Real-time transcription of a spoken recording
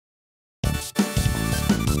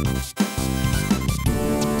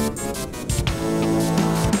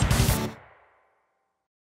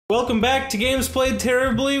Welcome back to Games Played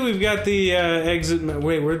Terribly. We've got the exit...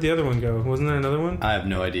 Wait, where'd the other one go? Wasn't there another one? I have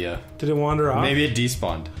no idea. Did it wander off? Maybe it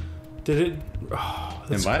despawned. Did it? Oh,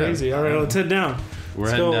 that's crazy. Alright, let's head down. We're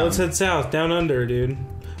heading down. Let's head south. Down under, dude.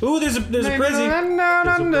 Ooh, there's a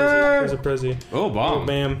Prezi. There's a Prezi. Oh, bomb. Oh,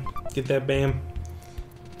 bam. Get that bam.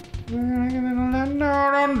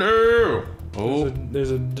 Oh.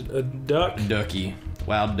 There's a duck. Ducky.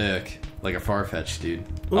 Wild duck. Like a Farfetch, dude.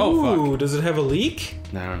 Ooh, oh, fuck. Does it have a leak?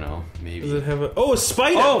 I don't know. Maybe. Does it have a... Oh, a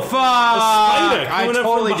spider! Oh, fuck! A spider I coming up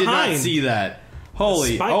totally from did not behind. see that.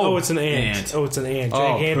 Holy... Oh, it's an ant. Oh, it's an ant.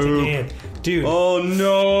 Gigantic ant. Dude. Oh,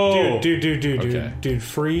 no! Dude.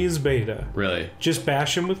 Freeze beta. Really? Just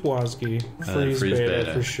bash him with Wozgy. Freeze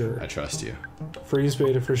beta for sure. I trust you. Freeze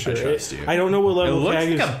beta for sure. I trust you. I don't know what level it looks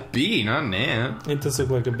like a bee, not an ant. It does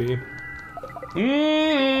look like a bee.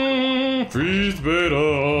 Freeze beta.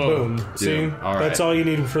 Boom. Dude, see? all right. That's all you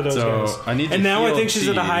need for those guys. I need to and now I think cheese. she's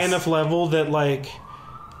at a high enough level that, like,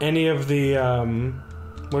 any of the,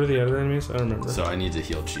 what are the other enemies? I don't remember. So I need to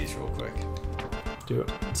heal cheese real quick. Do it.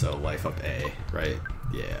 So life up A, right?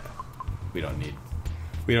 Yeah. We don't need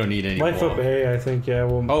any Life more. up A, I think, yeah.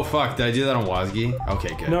 Well, oh, fuck. Did I do that on Wozgy?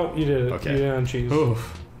 Okay, good. No, you did it. Okay. You did it on cheese.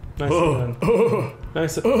 Oof. Nicely done.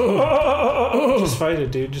 Nice. Just fight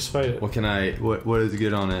it, dude. Just fight it. What can I... What is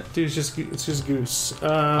good on it? Dude, it's just goose.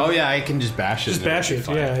 Oh, yeah, I can just bash it. Just bash it,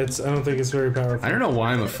 yeah. I don't think it's very powerful. I don't know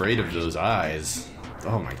why I'm afraid of those eyes.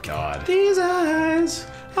 Oh, my God. These eyes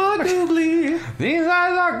are googly. These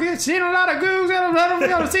eyes are good. Seen a lot of goose, and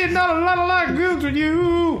I've seen a lot of goose with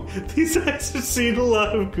you. These eyes have seen a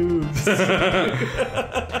lot of goose. These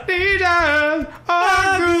eyes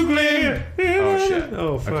are googly. Oh, shit.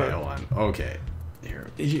 Oh, fuck. Okay, hold on. Okay. Here.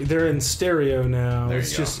 They're in stereo now. There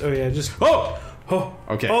It's you go. just, oh, yeah, just... Oh! Oh.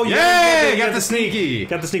 Okay. Oh, yeah! You Got the sneaky!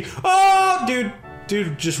 Got the sneak. Oh, dude!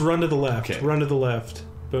 Dude, just run to the left. Okay. Run to the left.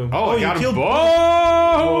 Boom. Oh, I got you him. killed...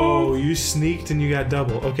 Oh, you sneaked and you got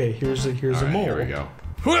double. Okay, here's a mole. Here we go.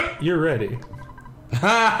 You're ready.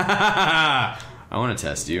 I want to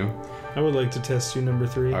test you. I would like to test you, number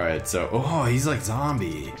 3. Alright, so... Oh, he's like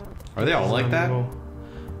zombie. Are they all like that?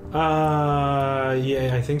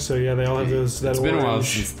 Yeah, I think so. Yeah, they all have those. That It's been orange, a while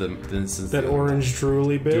since that orange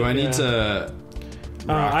drooly bit. Do I need to...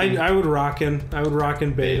 I would rock in. I would rock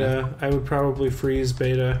in beta. I would probably freeze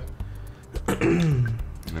beta.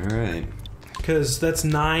 Alright. Because that's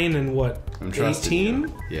 9 and what? I'm trusting 18?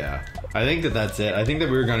 you. Yeah. I think that's it. I think that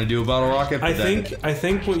we were going to do a bottle rocket. But I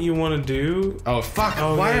think what you want to do... Oh, fuck.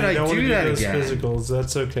 Oh, Why did I do that those again? physicals.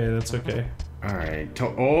 That's okay. That's okay. Alright.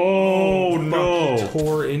 Oh, no. Fuck, it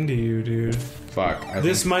tore into you, dude. Fuck.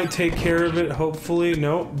 This might take care of it, hopefully.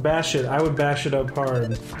 Nope. Bash it. I would bash it up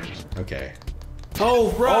hard. Okay.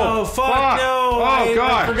 Oh, bro! Oh, fuck! fuck. No! Oh,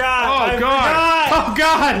 God! I forgot! Oh, I God! forgot! Oh,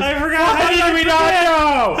 God! I forgot! How did we not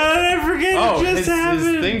know? How did I forget? Oh, it just happened.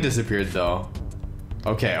 his thing disappeared, though.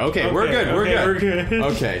 Okay, we're good, we're good.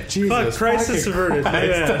 Okay, Jesus. Fuck, crisis averted. My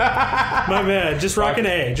bad. My bad. Just rock an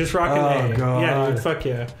A. Just rock an A. God. Yeah, dude, fuck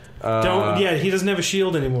yeah. Yeah, he doesn't have a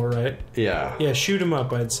shield anymore, right? Yeah. Yeah, shoot him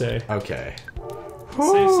up, I'd say. Okay.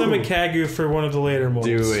 Save some of Kagu for one of the later molds.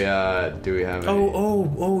 Do we have any?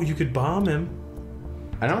 Oh, you could bomb him.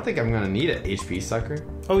 I don't think I'm gonna need an HP sucker.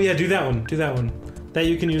 Oh yeah, do that one. Do that one. That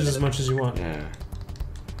you can use as much as you want. Yeah.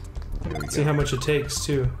 See how much it takes,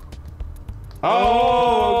 too.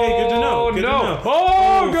 Oh, okay, good to know. Good to know.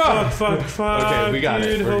 Oh, God. Fuck. Okay, we got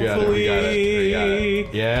it. Dude, We got hopefully.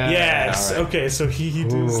 it. Yeah. Yes. All right. Okay, so he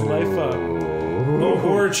does life up. Oh,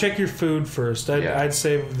 or check your food first. I'd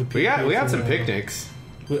save the. We got some picnics.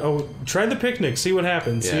 Try the picnic. See what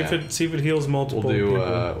happens. Yeah. See if it heals multiple people.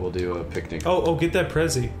 We'll do a picnic. Oh, get that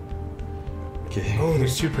Prezi. Okay. Oh,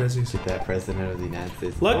 there's 2 Prezis. Get that president of the United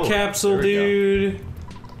States. Luck capsule, dude.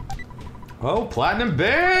 Oh, platinum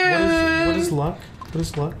band. What is luck? What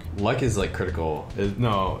is luck? Luck is like critical.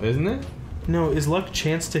 No, isn't it? No, is luck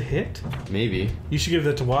chance to hit? Maybe. You should give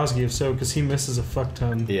that to Wozgy if so, because he misses a fuck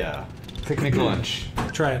ton. Yeah. Picnic lunch.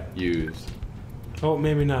 Try it. Use. Oh,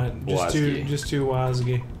 maybe not. Just do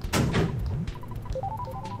Wozgy.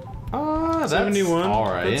 That's 71.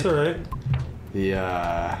 alright. That's alright.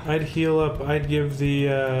 I'd heal up. I'd give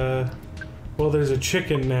the, well, there's a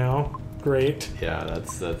chicken now. Great. Yeah,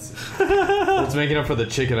 that's making up for the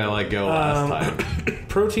chicken I let go last time.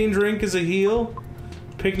 Protein drink is a heal.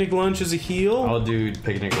 Picnic lunch is a heal. I'll do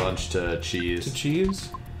picnic lunch to cheese. To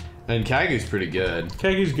cheese. And Kagu's pretty good.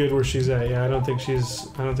 Kagu's good where she's at. Yeah, I don't think she has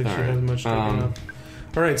much taken up.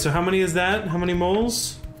 All right, so how many is that? How many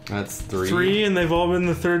moles? That's 3. 3, and they've all been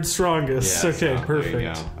the 3rd strongest. Yeah, okay, so, perfect.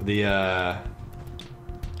 There you go.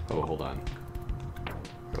 Oh, hold on.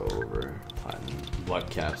 Go over. Platinum luck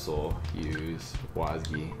capsule. Use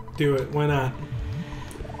Wazgi. Do it. Why not?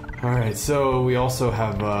 All right. So we also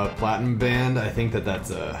have a platinum band. I think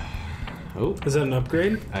that's a. Oh, Is that an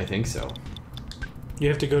upgrade? I think so. You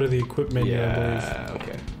have to go to the equip menu, I Yeah. believe.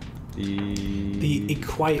 Okay. The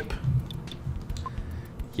equip.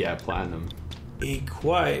 Yeah, platinum.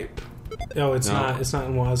 Equip. Oh, it's No. not. It's not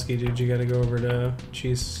in Wazgi, dude. You got to go over to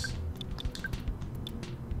Cheese.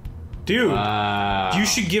 Dude, you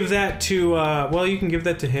should give that to. Well, you can give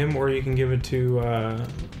that to him, or you can give it to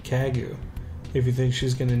Kagu, if you think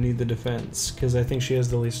she's going to need the defense, because I think she has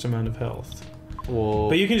the least amount of health. Well,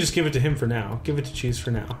 But you can just give it to him for now. Give it to Cheese for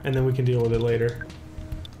now, and then we can deal with it later.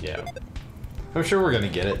 yeah. I'm sure we're gonna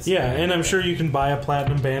get it. Yeah, and I'm sure you can buy a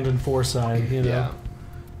platinum band in Fourside. You know, Yeah.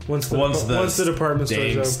 once the department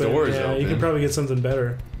dang stores open, stores yeah, you can open. probably get something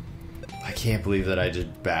better. I can't believe that I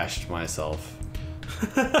just bashed myself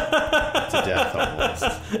to death almost.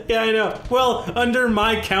 Yeah, I know. Well, under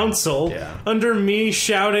my counsel, Yeah. under me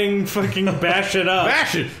shouting, fucking bash it up.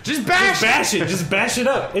 Bash it! Just Just bash it! bash it. Just bash it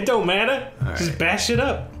up. It don't matter. All Just right. bash it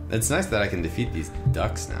up. It's nice that I can defeat these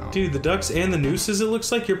ducks now. Dude, the ducks and the nooses, it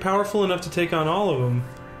looks like you're powerful enough to take on all of them.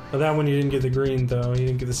 Well, that one you didn't get the green, though. You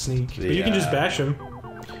didn't get the sneak. But you can just bash him.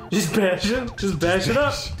 Just bash it. Just bash it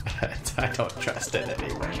up. I don't trust it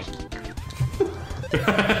anymore.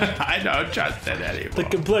 I don't trust it anymore. The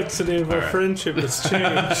complexity of our right. friendship has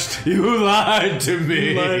changed. You lied to me.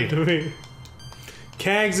 You lied to me.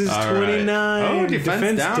 Kags is All right. 29. Oh,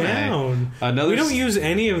 defense down, eh? Another We don't use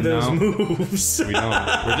any of those No. moves. We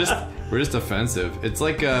don't. We're just offensive. It's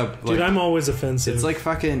like Dude, I'm always offensive. It's like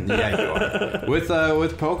fucking yeah, you are. With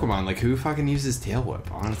Pokemon, like who fucking uses Tail Whip?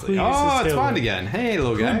 Honestly, Who uses it's Tail fun Whip? again. Hey,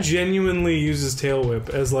 little guy. Who genuinely uses Tail Whip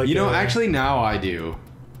as like You know, actually now I do.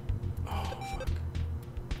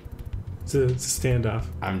 it's a standoff.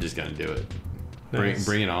 I'm just gonna do it. Nice.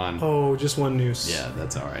 Bring it on. Oh, just one noose. Yeah,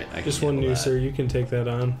 that's all right. I can Just one handle noose, that. sir. You can take that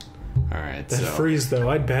on. All right, That so freeze, though.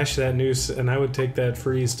 I'd bash that noose, and I would take that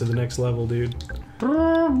freeze to the next level, dude.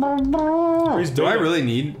 Freeze do I beta. really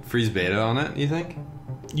need freeze beta on it? You think?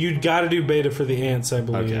 You'd got to do beta for the ants, I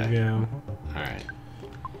believe. Okay. Yeah. All right.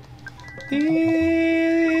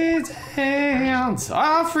 These hands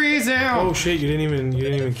are freezing. Oh shit! You didn't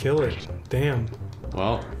even kill it. Damn.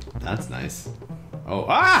 Well, that's nice. Oh,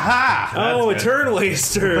 aha! Oh, a That's good. turn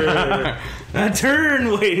waster! A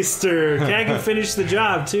turn waster! Kagu finished the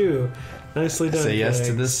job too. Nicely done. Say yes to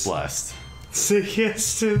Kags. this blessed. Say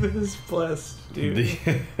yes to this blessed, dude.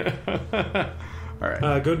 All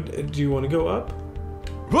right. Go. Do you want to go up?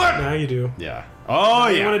 What? Now you do. Yeah. Oh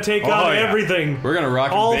You yeah. want to take Oh, on yeah. everything. We're gonna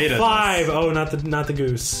rock and All beta five. This. Oh, not the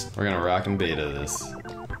goose. We're gonna rock and beta this.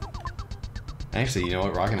 Actually, you know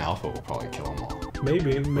what? Rock and Alpha will probably kill them all.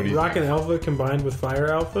 Maybe do you Rock think? and Alpha combined with Fire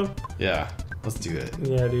Alpha. Yeah. Let's do it.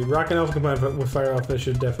 Yeah, dude. Rock and Alpha combined with Fire Alpha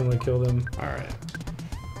should definitely kill them. All right.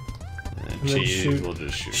 And then shoot. We'll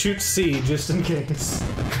just shoot. Shoot C just in case.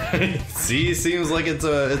 C seems like it's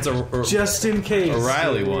a Just in case.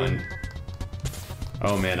 O'Reilly dude. one.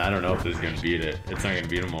 Oh man, I don't know if this is gonna beat it. It's not gonna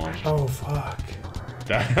beat them all. Oh fuck.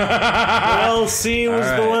 Yeah. Well, C was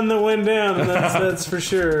the Alright. one that went down, and that's for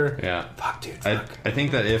sure. Fuck, dude. I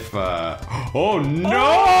think that if oh no!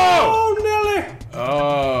 Oh, Nelly!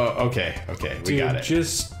 Oh, okay, we Dude, got it.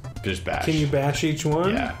 Just Just bash. can you bash each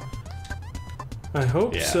one? Yeah, I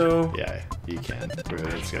hope yeah, so. yeah. You can.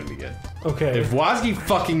 It's gonna be good. Okay. If Wazgi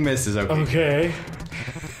fucking misses, okay. Okay.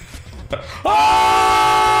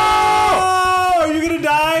 Oh! Are you gonna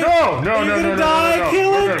die? No! Are you gonna die?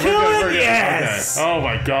 Kill We're it! good, Kill we're good, it! we're good. Yes. Okay. Oh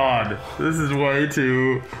my god, this is way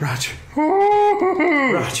too. Roger.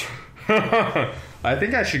 Roger. I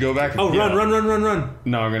think I should go back. And Oh, yeah. run!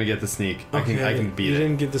 No, I'm gonna get the sneak. I can beat You it.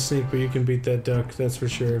 didn't get the sneak, but you can beat that duck. That's for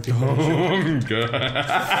sure. If you finish it. Good.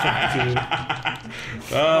 Dude.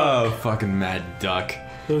 Oh, fucking mad duck.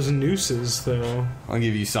 Those nooses, though. I'll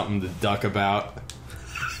give you something to duck about.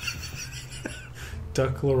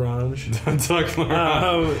 Duck L'Orange. Duck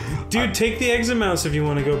around. Dude, take the Exomouse if you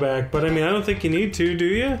want to go back. But I mean, I don't think you need to, do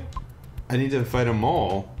you? I need to fight a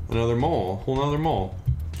mole. Another mole. Whole nother mole.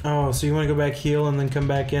 Oh, so you want to go back, heal, and then come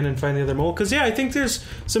back in and find the other mole? Because, yeah, I think there's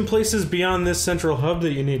some places beyond this central hub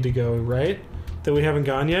that you need to go, right? That we haven't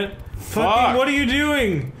gone yet? Fucking, what are you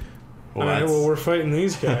doing? Well, Alright, well, we're fighting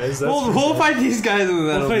these guys. That's we'll fight these guys and then we'll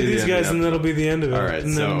that'll fight be the these end guys of and the that'll be the end of it. episode. Alright,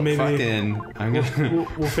 and so then maybe fucking... I'm gonna...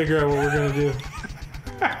 we'll figure out what we're going to do.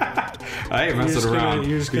 I ain't messing just gonna- around.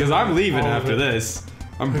 you're just Because gonna- I'm leaving all of after it. this.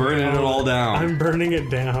 I'm burning it all down. I'm burning it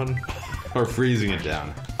down. Or freezing it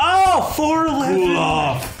down. Oh, 411! Cool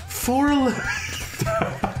off. 411.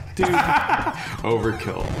 Dude.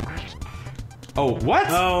 Overkill. Oh, what?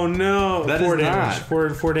 Oh no! That 4 is damage.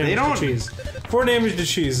 not. 4 They damage don't- to cheese. 4 damage to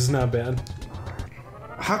cheese is not bad.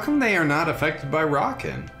 How come they are not affected by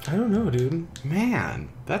rockin'? I don't know, dude. Man,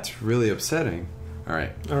 that's really upsetting.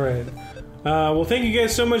 Alright. All right. Well, thank you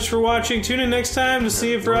guys so much for watching. Tune in next time to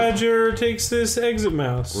see if Roger takes this exit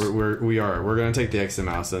mouse. We're gonna take the exit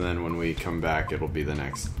mouse, and then when we come back, it'll be the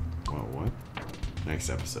next... Well, what? Next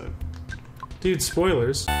episode. Dude,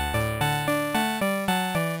 spoilers.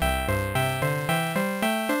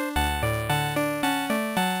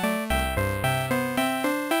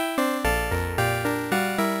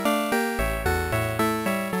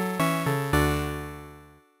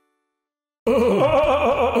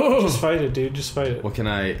 Just fight it, dude. Just fight it. What can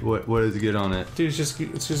I... What is good on it? Dude, it's just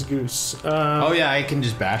goose. Oh yeah, I can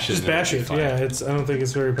just bash it. Just bash it. Yeah, I don't think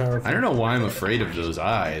it's very powerful. I don't know why I'm afraid of those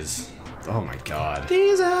eyes. Oh my god.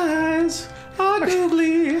 These eyes are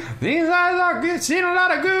googly. These eyes are good. Seen a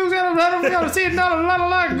lot of goose and I've seen a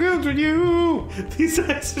lot of goose with you. These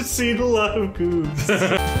eyes have seen a lot of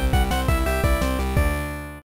goose.